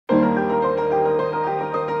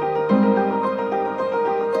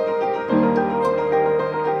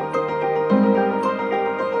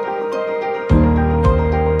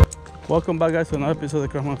Welcome back, guys, to another episode of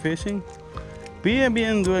Craftsman Fishing.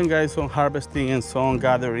 Been doing, guys, some harvesting and some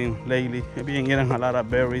gathering lately. I've been eating a lot of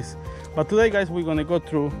berries, but today, guys, we're gonna go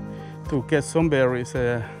through to get some berries.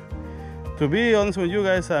 To be honest with you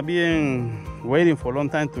guys, I've been waiting for a long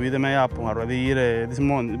time to eat my apple. I already eat this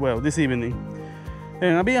morning, well, this evening,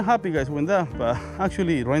 and I've been happy, guys, with that. But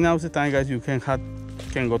actually, right now is the time, guys, you can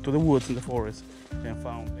go to the woods in the forest and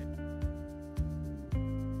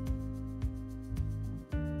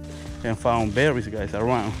found berries, guys,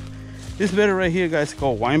 around. This berry right here, guys,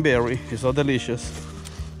 called wine berry. It's so delicious.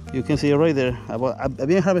 You can see it right there. I've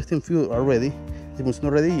been harvesting few already. It was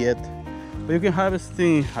not ready yet, but you can harvest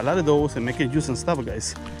a lot of those and make it juice and stuff,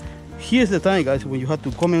 guys. Here's the time, guys, when you have to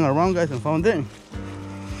come in around, guys, and find them.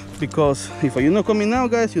 Because if you're not coming now,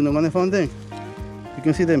 guys, you're not gonna find them. You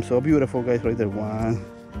can see them so beautiful, guys, right there. 1,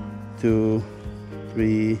 2,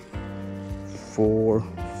 3, 4,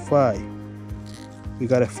 5. We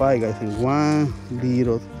got a 5, guys, in one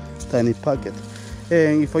little tiny pocket.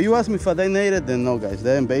 And if you ask me if I native, then no, guys,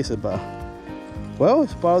 they're invasive, but well,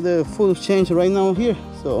 it's part of the food change right now here.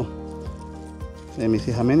 So let me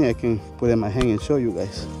see how many I can put in my hand and show you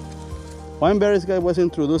guys. Wine berries, guys, was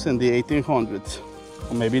introduced in the 1800s,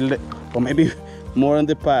 or maybe more in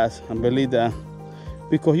the past. I believe that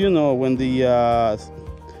because, you know, when the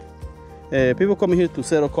people come here to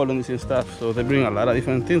settle colonies and stuff, so they bring a lot of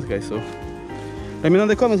different things, guys. So let me know in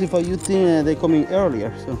the comments if you think they're coming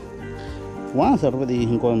earlier. So one's already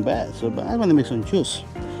going bad, so but I'm gonna make some juice.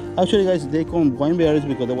 Actually, guys, they call them wine berries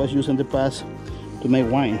because they was used in the past to make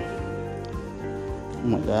wine. Oh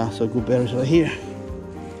my God, so good berries right here.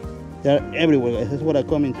 They're everywhere, guys. That's what I'm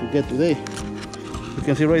coming to get today. You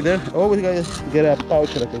can see right there. Always, guys, get a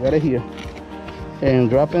pouch like I got it here and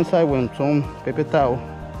drop inside with some paper towel.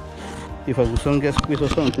 If a sun gets squeezed or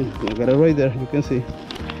something, I got it right there. You can see.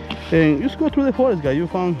 And just go through the forest, guys. You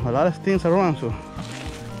found a lot of things around, so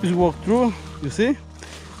just walk through. You see,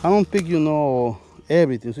 I don't pick, you know,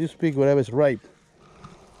 everything, so just pick whatever's ripe.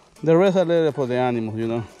 The rest are later for the animals, you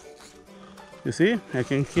know. You see, I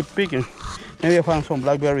can keep picking. Maybe I found some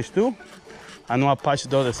blackberries too. I know a patch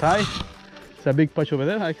the other side. It's a big patch over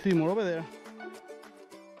there. I see more over there.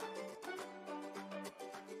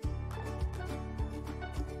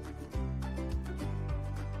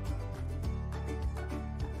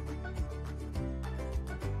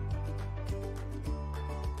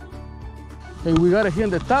 And we got it here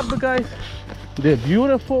in the top, guys, the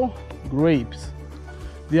beautiful grapes.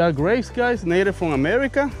 They are grapes, guys, native from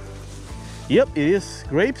America. Yep, it is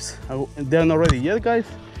grapes. They're not ready yet, guys.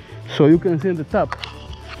 So you can see in the top.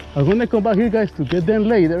 I'm gonna come back here, guys, to get them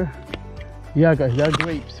later. Yeah, guys, they're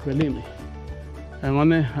grapes, believe me. I'm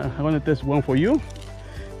gonna test one for you.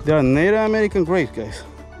 They are Native American grapes, guys.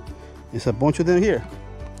 There's a bunch of them here.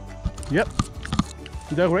 Yep,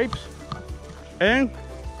 they're grapes. And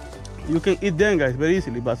you can eat them, guys, very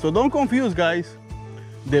easily. But so don't confuse, guys,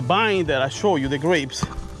 the vine that I show you, the grapes.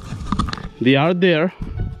 They are there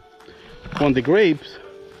on the grapes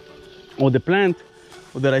or the plant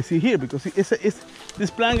that I see here, because this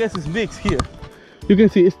plant, guys, is big here. You can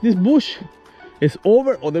see it's this bush is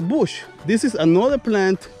over other bush. This is another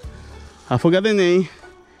plant. I forgot the name.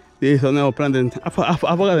 There is another plant. I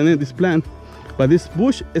forgot the name of this plant. But this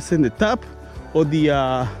bush is in the top of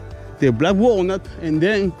the black walnut, and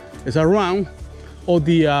then it's around of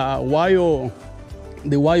the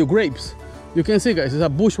wild grapes. You can see, guys, it's a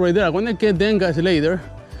bush right there. I'm gonna get them, guys, later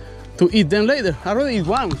to eat them later. I already eat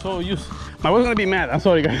one, so my wife's gonna be mad. I'm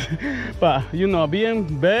sorry, guys. But you know, being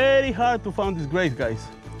very hard to find these grapes, guys.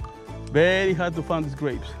 Very hard to find these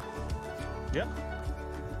grapes. Yeah.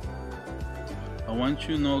 I want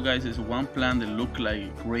you to know, guys, there's one plant that look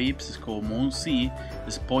like grapes. It's called Muncie.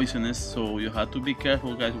 It's poisonous, so you have to be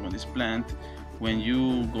careful, guys, with this plant. When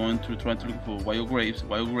you going to try to look for wild grapes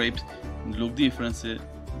look differences,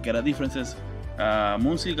 differences.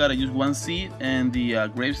 Muncie gotta use one seed, and the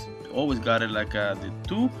grapes always got it like the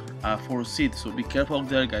 2 or 4 seeds. So be careful out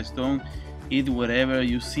there, guys. Don't eat whatever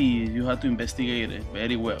you see. You have to investigate it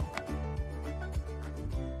very well.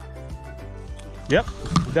 Yep,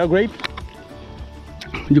 they're great.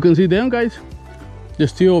 You can see them, guys. They're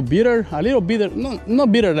still bitter, a little bitter. No,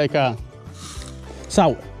 not bitter like a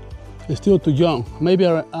sour. It's still too young. Maybe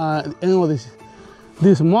end of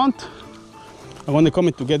this month I'm gonna come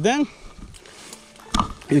in to get them.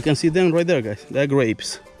 You can see them right there, guys. They're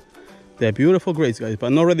grapes. They're beautiful grapes, guys,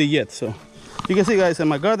 but not ready yet. So you can see, guys, in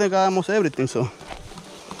my garden I got almost everything. So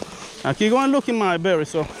I keep going looking my berries.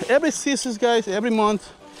 So every season, guys, every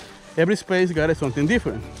month, every space got something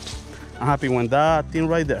different. I'm happy when that thing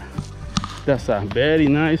right there. That's a very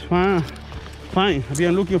nice fine. I've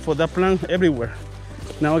been looking for that plant everywhere.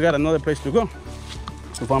 Now I got another place to go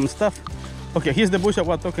to farm stuff. Okay, here's the bush I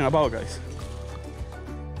was talking about, guys.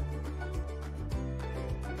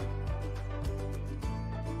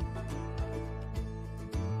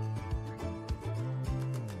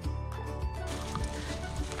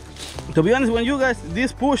 To be honest with you guys,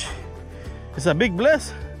 this bush is a big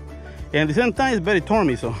bless, and at the same time it's very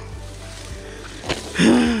thorny, so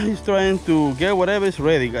he's trying to get whatever is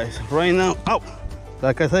ready, guys. Right now, oh,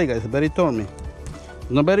 like I say, guys, very thorny.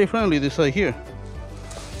 Not very friendly this side here.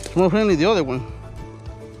 It's more friendly the other one.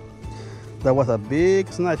 That was a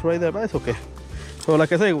big snatch right there, but it's okay. So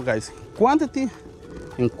like I say, guys, quantity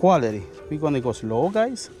and quality. We're gonna go slow,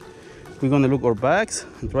 guys. We're gonna look our backs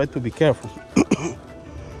and try to be careful.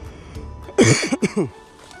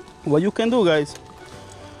 What you can do, guys,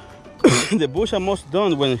 the bush almost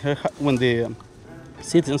done when the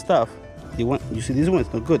seeds and stuff. You see this one,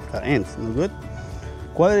 it's not good. Ends, not good.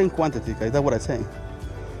 Quality and quantity, guys. That's what I'm saying.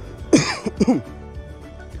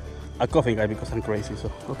 I'm coughing, guys, because I'm crazy.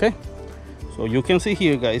 So okay. So you can see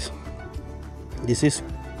here, guys. This is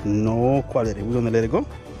no quality. We're gonna let it go.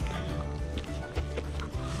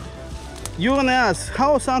 You're gonna ask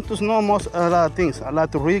how Santos knows most a lot of things. A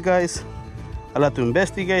lot to read, guys. I like to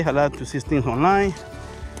investigate, I like to see things online.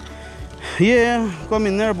 Yeah, call me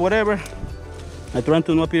nerd, whatever. I try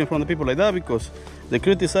to not appear in front of people like that because they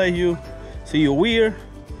criticize you, see you weird.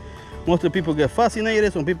 Most of the people get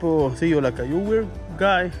fascinated. Some people see you like a weird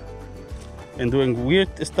guy and doing weird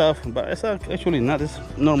stuff, but it's actually not this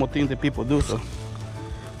normal thing that people do. So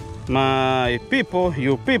my people,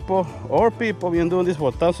 you people, our people been doing this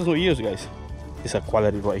for thousands of years, guys. It's a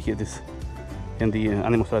quality right here, this, and the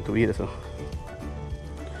animals try to eat it. So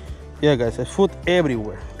yeah, guys, there's food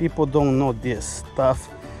everywhere. People don't know this stuff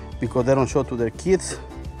because they don't show to their kids.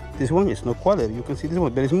 This one is no quality. You can see this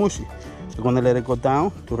one very mushy. We're gonna let it go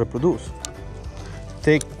down to reproduce.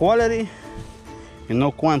 Take quality and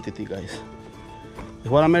no quantity, guys. That's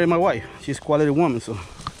why I married my wife. She's a quality woman, so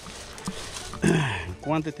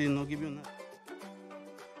quantity no give you nothing.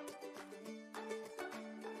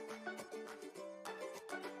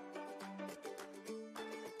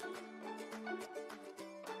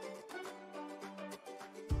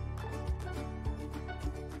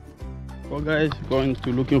 Well, guys, going to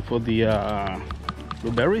looking for the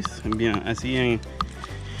blueberries, and I see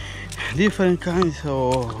different kinds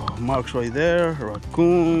of marks right there.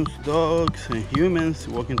 Raccoons, dogs, and humans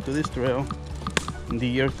walking to this trail in the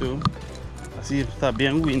year too. I see it's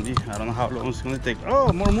bien windy. I don't know how long it's gonna take.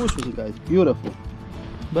 Oh, more mushrooms, guys, beautiful.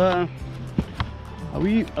 But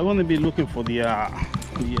I'm gonna be looking for the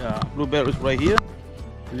blueberries right here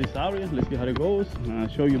in this area. Let's see how it goes. I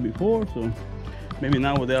showed you before, so maybe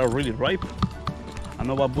now they are really ripe. I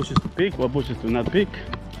know what bushes to pick, what bushes to not pick.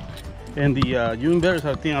 And the June berries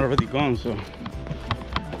I think are already gone, so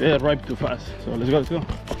they're ripe too fast. So let's go.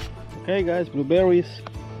 Okay, guys, blueberries.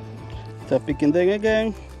 Start picking them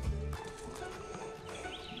again.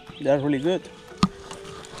 They're really good.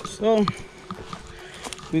 So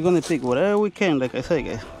we're gonna pick whatever we can, like I say,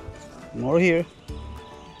 guys. More here.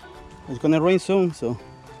 It's gonna rain soon, so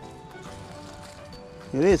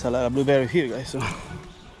it is a lot of blueberries here, guys. So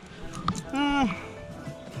I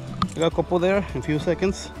got a couple there in a few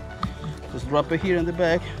seconds. Just drop it here in the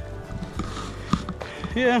bag.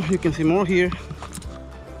 Yeah, you can see more here.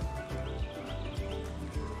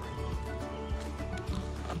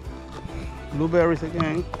 Blueberries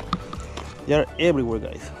again. They are everywhere,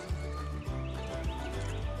 guys.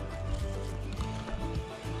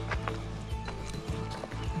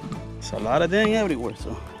 It's a lot of them everywhere,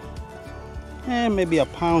 so maybe a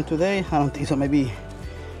pound today. I don't think so, maybe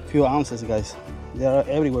a few ounces, guys. They are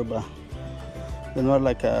everywhere, but they're not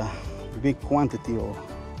like a big quantity or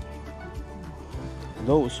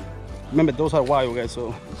those. Remember, those are wild, guys,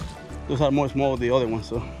 so those are more small than the other ones.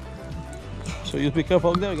 So just be careful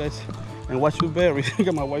out there, guys, and watch your berries. Look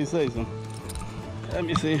at my wife says. So let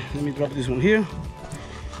me see. Let me drop this one here.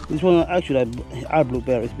 This one actually are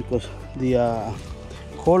blueberries because the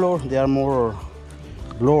color, they are more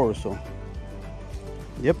blurred. So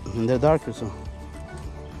yep, and they're darker. So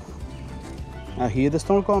I hear the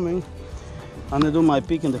storm coming. I'm gonna do my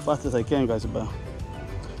picking the fastest I can, guys, but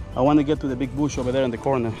I want to get to the big bush over there in the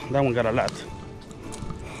corner. That one got a lot.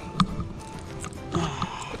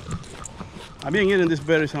 I've been eating these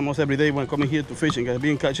berries almost every day when coming here to fishing. I've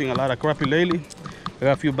been catching a lot of crappie lately. I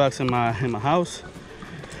got a few bags in my house.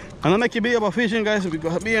 I'm not making big about fishing, guys,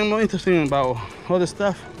 because I'm being more interested about other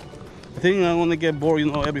stuff. I think I want to get bored, you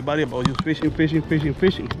know, everybody about just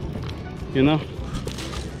fishing, you know.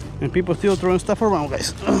 And people still throwing stuff around,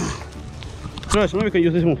 guys. So maybe we can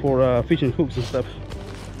use this one for fishing hooks and stuff.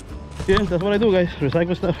 Yeah, that's what I do, guys.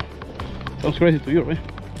 Recycle stuff. Sounds crazy to you, right?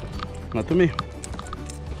 Not to me.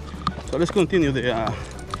 So let's continue the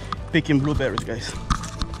picking blueberries, guys.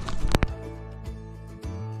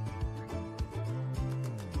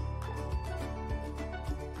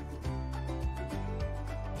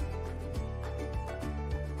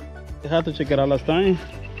 I had to check it out last time.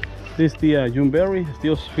 This is the June berry.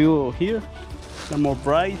 Still feel here. They're more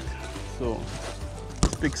bright. So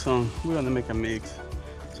let's pick some. We're gonna make a mix.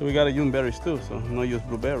 So we got a June berries too. So no use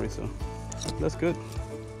blueberries. So that's good.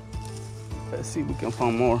 Let's see if we can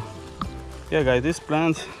find more. Yeah, guys, this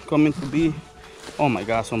plant's coming to be. Oh my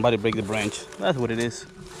God! Somebody break the branch. That's what it is.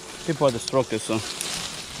 People are destructive. So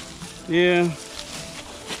yeah.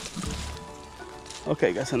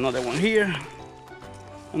 Okay, guys, another one here.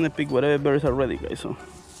 I'm gonna pick whatever berries are ready, guys. So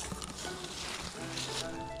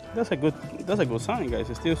that's a good sign, guys.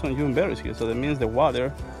 There's still some June berries here, so that means the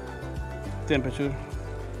water temperature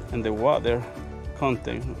and the water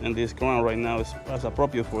content in this ground right now is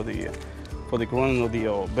appropriate for the growing of the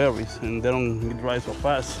berries, and they don't get dry so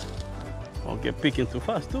fast or get picking too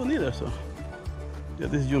fast too neither. So yeah,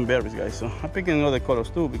 this is June berries, guys. So I'm picking other colors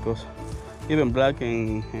too, because even black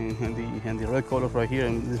and the red colors right here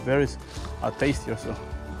and these berries are tastier. So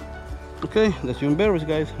okay, that's June berries,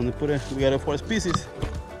 guys. I'm gonna put it. We got 4 species.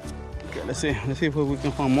 Okay, let's see if we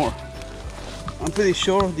can find more. I'm pretty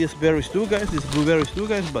sure these berries too, guys. These blueberries too,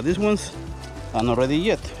 guys. But these ones are not ready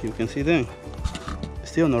yet. You can see them.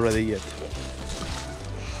 Still not ready yet.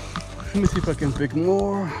 Let me see if I can pick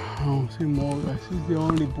more. I don't see more, guys. This is the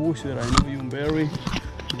only bush that I know June berry.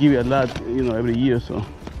 Give it a lot, you know, every year. So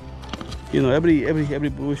you know, every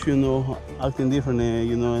bush, you know, acting differently,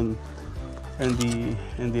 you know, and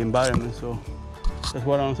the environment. So that's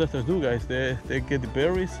what our ancestors do, guys. They get the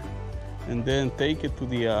berries and then take it to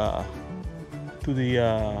the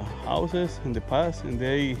houses in the past, and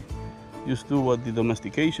they used to do what the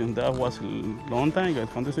domestication. That was a long time, guys,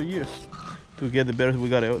 hundreds of years, to get the berries we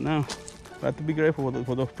got out now. We have to be grateful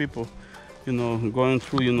for those people, you know, going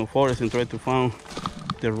through, you know, forests and try to find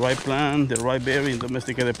the right plant, the right berry, and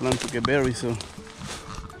domesticate the plant to get berries. So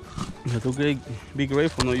you have to be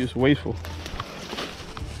grateful, not use wasteful.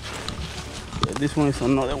 Yeah, this one is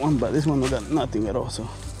another one, but this one got nothing at all. So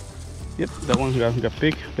yep, that one got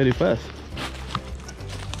picked very fast.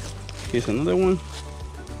 Here's another one.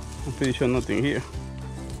 I'm pretty sure nothing here.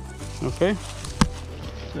 Okay,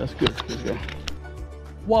 that's good. Let's go.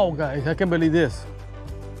 Wow, guys, I can't believe this.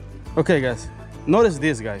 Okay, guys, notice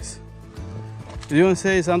this, guys. Did you want to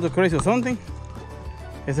say something crazy or something?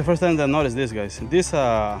 It's the first time that I noticed this, guys.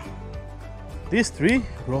 This tree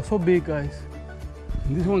grows so big, guys.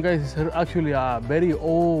 And this one, guys, is actually a very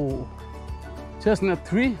old chestnut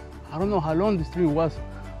tree. I don't know how long this tree was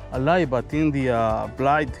alive, but in the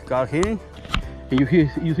blight got him. And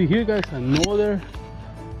you see here, guys, another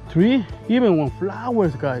tree, even with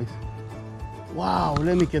flowers, guys. Wow,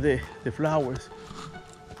 let me get the flowers.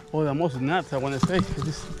 Oh, the most nuts, I want to say.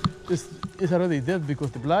 This is already dead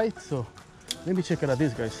because the blight. So let me check it out,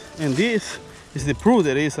 this, guys. And this is the proof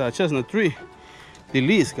that it's a chestnut tree. The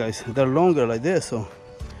leaves, guys, they're longer like this. So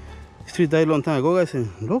this tree died a long time ago, guys, and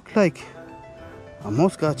look like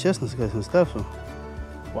almost got chestnuts, guys, and stuff. So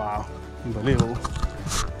wow, unbelievable.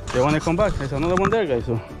 They want to come back. There's another one there, guys.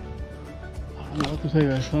 So I don't know what to say,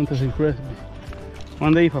 guys. Something's impressed me.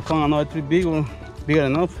 One day, if I find another tree bigger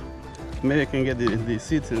enough, maybe I can get the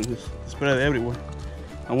seeds and just spread it everywhere.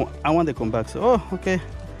 I want to come back. So, oh, okay.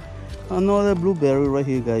 Another blueberry right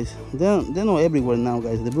here, guys. They're not everywhere now,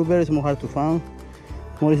 guys. The blueberry is more hard to find.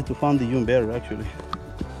 More easy to find the June berry, actually.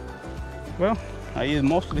 Well, I eat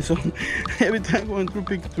mostly, so every time going through,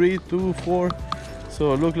 pick 3, 2, 4.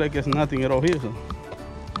 So it looks like there's nothing at all here. So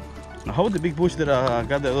I hope the big bush that I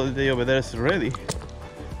got the other day over there is ready.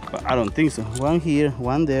 But I don't think so. One here,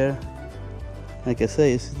 one there. Like I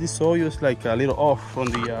say, this soil is like a little off from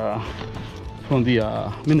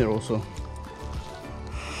the minerals. So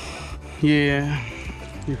yeah,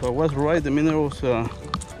 if I was right, the minerals,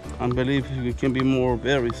 I believe it can be more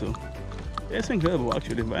berries. So it's incredible,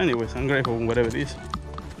 actually. But anyways, I'm grateful for whatever it is.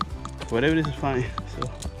 Whatever it is fine. So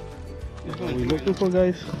that's what we're looking for,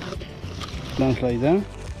 guys. Plants like that,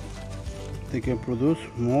 they can produce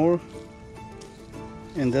more.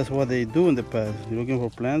 And that's what they do in the past. You're looking for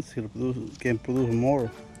plants that can produce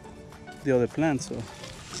more the other plants. So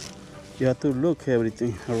you have to look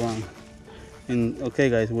everything around. And okay,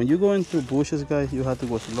 guys, when you go into bushes, guys, you have to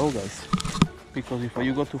go slow, guys, because if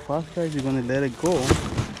you go too fast, guys, you're gonna let it go,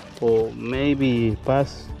 or maybe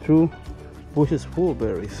pass through bushes full of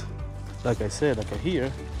berries. Like I said, like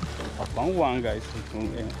here, I found one, guys.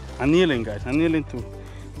 I'm kneeling, guys. I'm kneeling to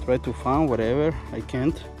try to find whatever I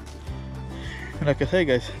can't. Like I say,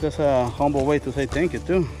 guys, that's a humble way to say thank you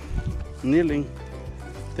too. Kneeling.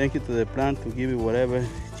 Thank you to the plant to give you whatever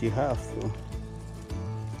she has. So,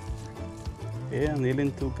 yeah,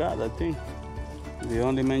 kneeling to God, I think. The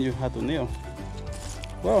only man you had to kneel.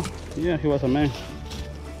 Well, yeah, he was a man.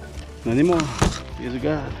 Not anymore. He's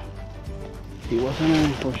God. He was a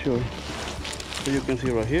man for sure. So you can see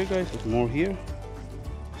right here, guys, there's more here.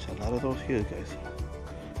 There's a lot of those here, guys.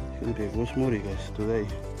 It's gonna be a good smoothie, guys, today.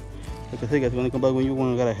 Like I said, guys, when you come back when you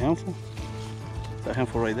want to get a handful, it's a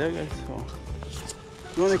handful right there, guys. So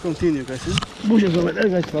you want to continue, guys. These bushes over there,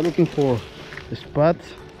 guys, are looking for the spots.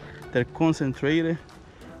 They're concentrated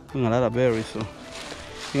with a lot of berries. So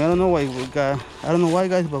and I don't know why I don't know why,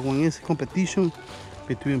 guys, but when it's competition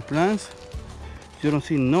between plants, you don't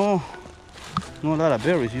see no lot of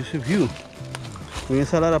berries. You see few. When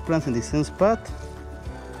there's a lot of plants in the same spot,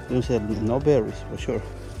 you don't see no berries for sure.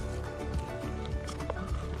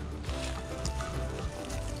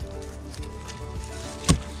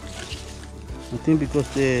 I think because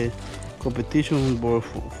the competition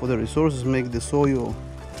for the resources make the soil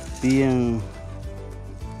being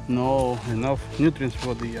no enough nutrients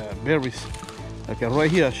for the berries. Like right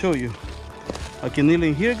here, I'll show you. I can kneel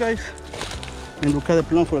in here, guys, and look at the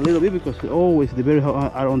plant for a little bit because always the berries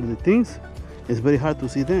are under the things. It's very hard to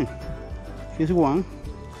see them. Here's one.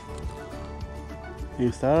 And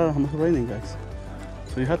it started almost raining, guys.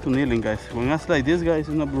 So you have to kneel in, guys. When it's like this, guys,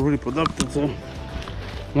 it's not really productive. So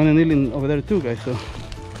I'm gonna kneel in over there too, guys. So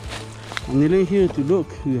I'm kneeling here to look.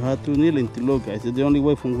 You have to kneel in to look, guys. It's the only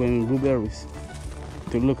way from growing blueberries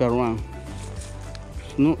to look around.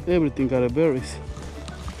 Not everything got a berries.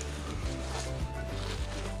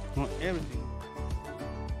 Not everything.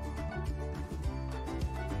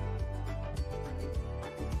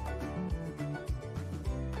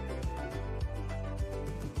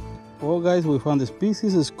 Well, guys, we found the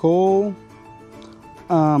species. It's called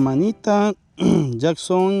Amanita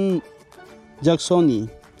jacksoni.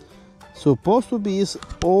 Supposed to be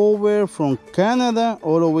over from Canada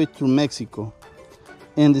all the way to Mexico,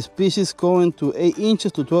 and the species going to 8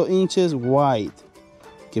 inches to 12 inches wide.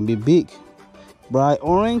 Can be big, bright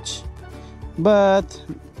orange, but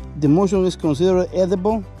the mushroom is considered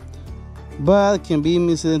edible, but can be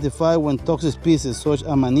misidentified when toxic species such as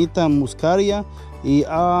Amanita muscaria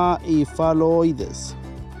and Phaloides.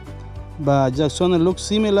 But Jacksoni looks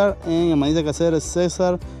similar, and Amanita casera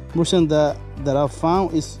Cesar mushroom that are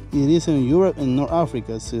found it is in Europe and North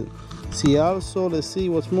Africa. So, see also, let's see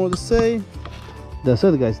what's more to say. That's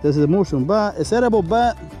it, guys. This is the mushroom, but it's edible,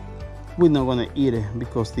 but we're not gonna eat it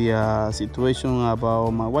because the situation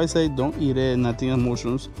about my wife said don't eat it, nothing of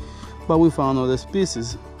mushrooms. But we found other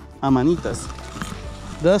species, Amanitas.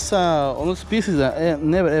 That's another species that I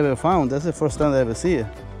never ever found. That's the first time I ever see it.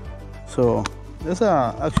 So that's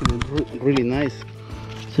actually really nice.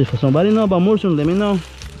 So if somebody know about mushrooms, let me know.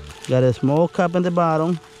 Got a small cap in the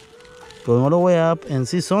bottom, going all the way up, and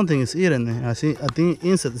see something is eating it. I think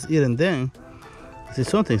insect is eating them. See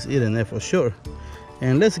something's eating it for sure.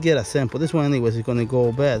 And let's get a sample. This one anyways is gonna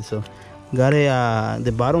go bad. So got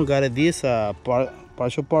the bottom got this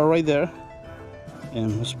partial part right there.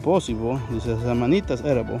 And it's possible this is Amanitas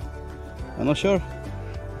edible. I'm not sure.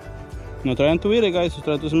 Not trying to eat it, guys, just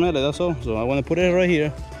try to smell it, that's all. So I want to put it right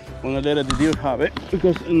here. I want to let the deer have it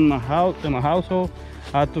because in my household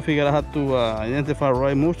I had to figure out how to identify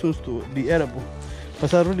right mushrooms to be edible.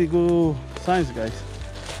 That's a really good science, guys.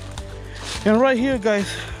 And right here, guys,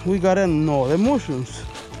 we got another mushrooms,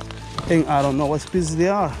 and I don't know what species they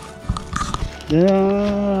are. They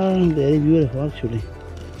are very beautiful, actually.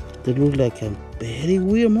 They look like a very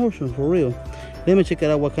weird mushroom, for real. Let me check it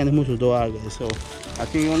out what kind of mushrooms they are, guys. So I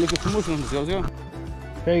think you're looking for mushrooms. Let's go.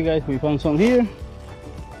 Okay, guys, we found some here.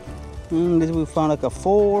 This we found like a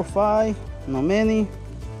 4 or 5, not many.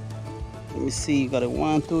 Let me see, got a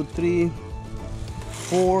 1, 2, 3,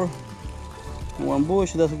 4, 1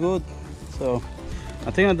 bush. That's good. So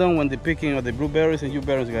I think I'm done with the picking of the blueberries and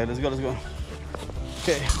blueberries, guys. Let's go.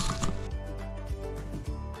 Okay.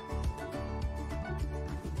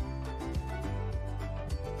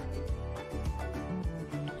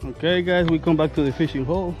 Okay, guys, we come back to the fishing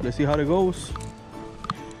hole. Let's see how it goes.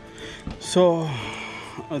 So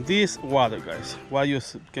this water, guys, what you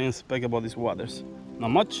can expect about these waters? Not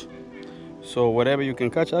much. So whatever you can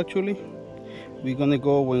catch, actually. We're gonna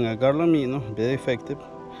go with a garlamino, very effective.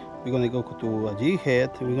 We're gonna go to a jig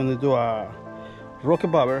head. We're gonna do a rocket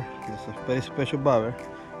bobber. It's a very special bobber.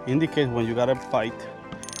 Indicates when you got a bite.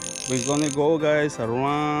 We're gonna go, guys,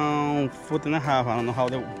 around 1.5 feet. I don't know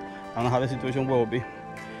how the situation will be.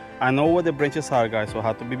 I know where the branches are, guys, so I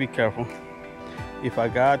have to be careful. If I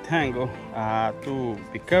got tangled, I have to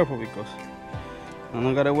be careful because And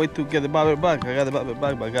I gotta wait to get the bobber back. I got the bobber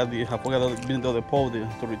back, but I forgot to build the other pole to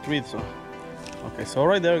retrieve. So, okay, so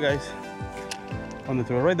right there, guys. On the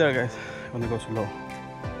trail right there, guys. I'm gonna go slow.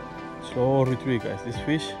 Slow retrieve, guys. These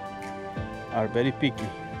fish are very picky,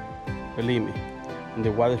 believe me. And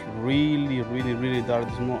the water's really dark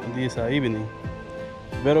this evening.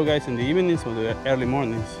 Better, guys, in the evenings or the early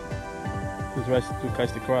mornings to try to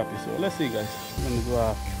catch the crappie. So let's see, guys. I'm gonna do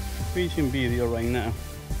a fishing video right now.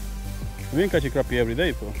 I've been catching crappie every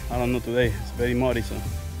day, but I don't know today. It's very muddy, so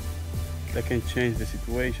that can change the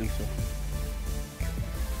situation. So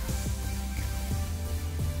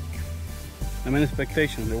I'm in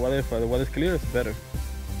expectation. The water, if the water is clear, it's better.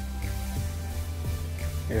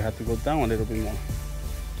 You have to go down a little bit more.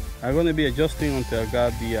 I'm gonna be adjusting until I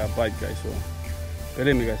got the bite, guys. So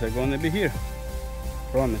believe me, guys, I'm gonna be here.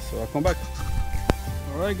 Promise. So I'll come back.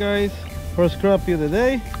 All right, guys. First crappie of the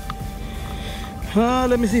day.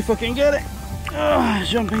 Let me see if I can get it.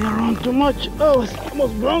 Jumping around too much. Oh, it's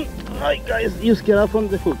almost blown. Alright, guys, you get out from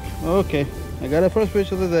the hook. Okay, I got the first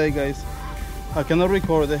fish of the day, guys. I cannot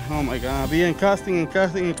record it. Oh my god, I've been casting and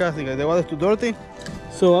casting and casting. The water's too dirty,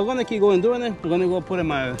 so I'm gonna keep going doing it. I'm gonna go put in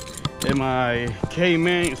my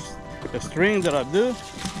Cayman string that I do.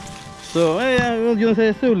 So yeah, you know, say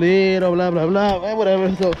it's too little, blah blah blah,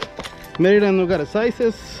 whatever. So Maryland, no got the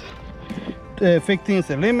sizes. 15 is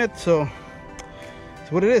the limit, so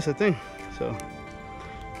it's what it is, I think. So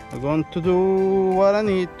I'm going to do what I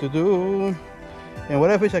need to do, and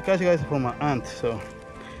whatever fish I catch, guys, from my aunt. So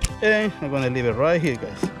and I'm gonna leave it right here,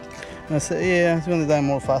 guys. I say, yeah, it's gonna die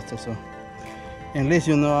more faster. So at least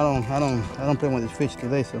you know I don't play with this fish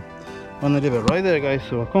today. So I'm gonna leave it right there, guys.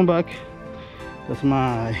 So I'll come back. That's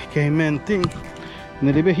my Cayman thing. I'm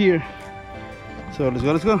gonna leave it here. So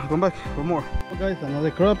let's go. Come back for more. Okay, guys,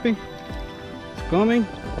 another crappie. It's coming.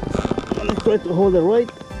 I'm gonna try to hold it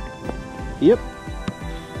right. Yep.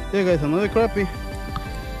 Yeah, guys, another crappie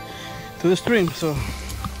to the stream. So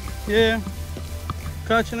yeah,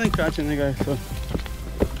 catching it, guys. So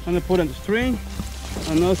I'm gonna put it in the stream.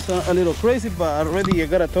 I know it's a little crazy, but already I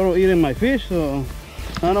got a turtle eating my fish, so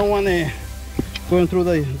I don't want to going through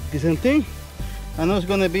the same thing. I know it's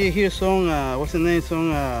gonna be here some what's the name,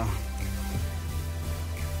 some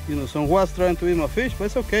you know, some wasps trying to eat my fish, but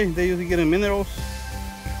it's okay. They usually get minerals.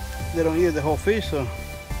 They don't eat the whole fish. So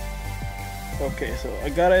okay, so I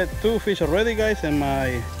got it 2 fish already, guys, and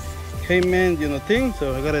my Cayman, you know, thing.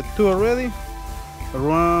 So I got it 2 already,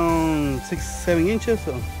 around 6-7 inches.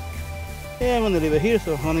 So yeah, I'm gonna leave it here.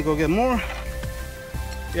 So I'm gonna go get more.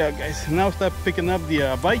 Yeah, guys, now start picking up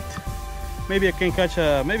the bite. Maybe I can catch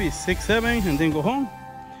maybe 6-7 and then go home.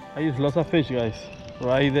 I use lots of fish, guys,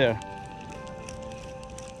 right there.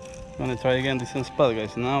 I'm gonna try again the same spot,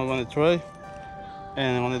 guys. Now I'm gonna try,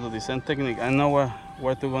 and I'm gonna do the same technique. I know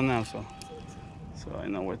where to go now. So I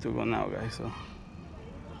know where to go now, guys. So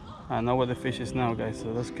I know where the fish is now, guys.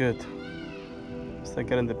 So that's good. Start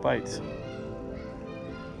getting the bites.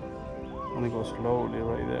 I'm gonna go slowly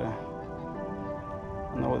right there.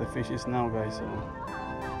 I know where the fish is now, guys. So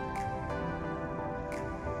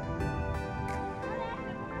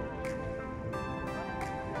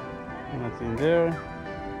nothing there.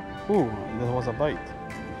 Ooh, that was a bite.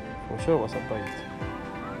 For sure was a bite.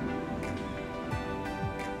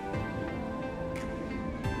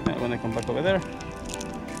 When I come back over there,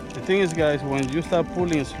 the thing is, guys, when you start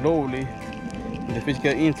pulling slowly and the fish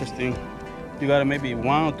get interesting, you got maybe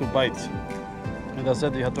 1 or 2 bites, and that's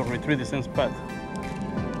it. You have to retrieve the same spot.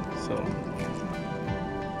 So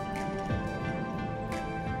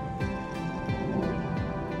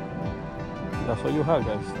that's all you have,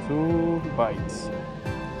 guys. 2 bites,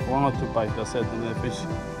 1 or 2 bites, that's it, and then the fish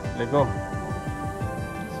let go.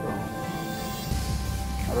 So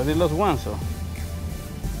I already lost 1. So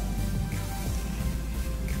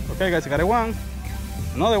okay, guys, I got 1,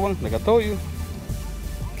 another one, like I told you.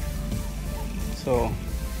 So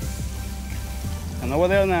and over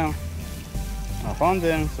there now, I found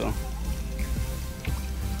them. So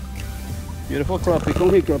beautiful crappie.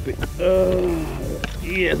 Come here, crappie.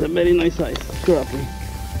 Yes, a very nice size crappie.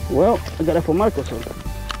 Well, I got it for Marco, so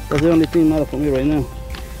that's the only thing matter for me right now.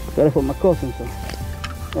 Got it for my cousin. So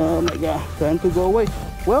oh my god, time to go away.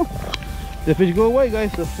 Well, the fish go away,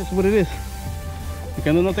 guys. So that's what it is. You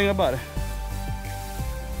can do nothing about it.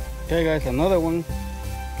 Okay, guys, another one,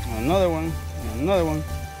 another one, another one.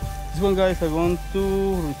 This one, guys, I'm going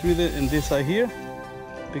to retrieve it in this side here,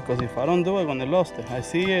 because if I don't do it, I'm gonna lose it. I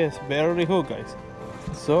see it's barely hooked, guys.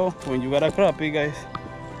 So when you got a crappie, guys,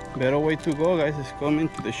 better way to go, guys, is coming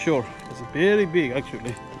to the shore. It's very big,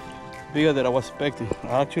 actually, bigger than I was expecting.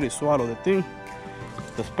 I actually swallowed the thing.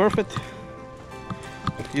 That's perfect.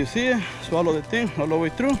 You see it? Swallow the thing all the way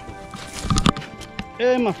through.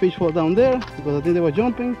 And my fish fall down there because I think they were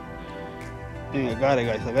jumping. And I got it,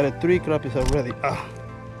 guys. I got it 3 crappies already.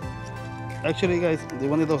 Actually, guys,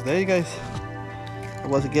 one of those days, guys, I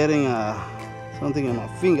was getting something in my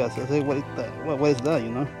fingers. I said, what is that, you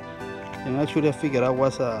know? And actually I figured out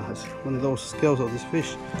was one of those scales of this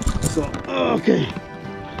fish. So, okay,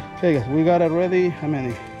 guys, we got it ready. How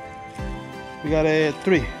many? We got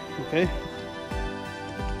 3, okay?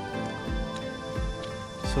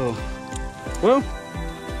 So, well,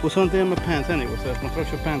 put something in my pants anyway, so it's my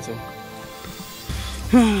construction pants. So.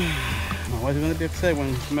 My wife's gonna be upset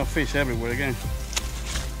when she smells fish everywhere again.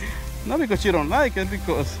 Not because she don't like it,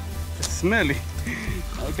 because it's smelly.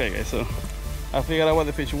 Okay, guys, so I figured out what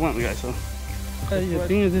the fish want, guys. So I think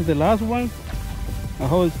this is the last one. I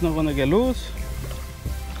hope it's not gonna get loose.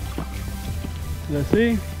 Let's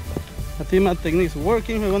see. I think my technique's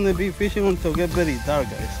working. We're gonna be fishing until it gets very dark,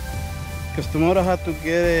 guys. Because tomorrow I have to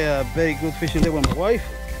get a very good fishing day with my wife.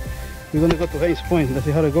 We're gonna go to Hayes Point. Let's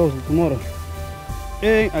see how it goes tomorrow.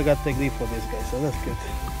 And I got technique for this, guys, so that's good.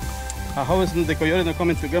 I hope it's the coyote not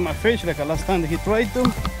coming to get my fish like last time he tried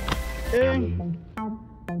to. And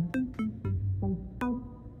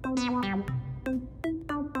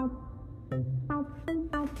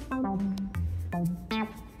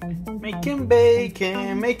making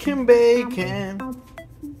bacon, making bacon,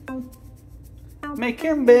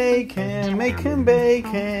 making bacon, making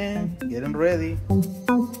bacon, getting ready.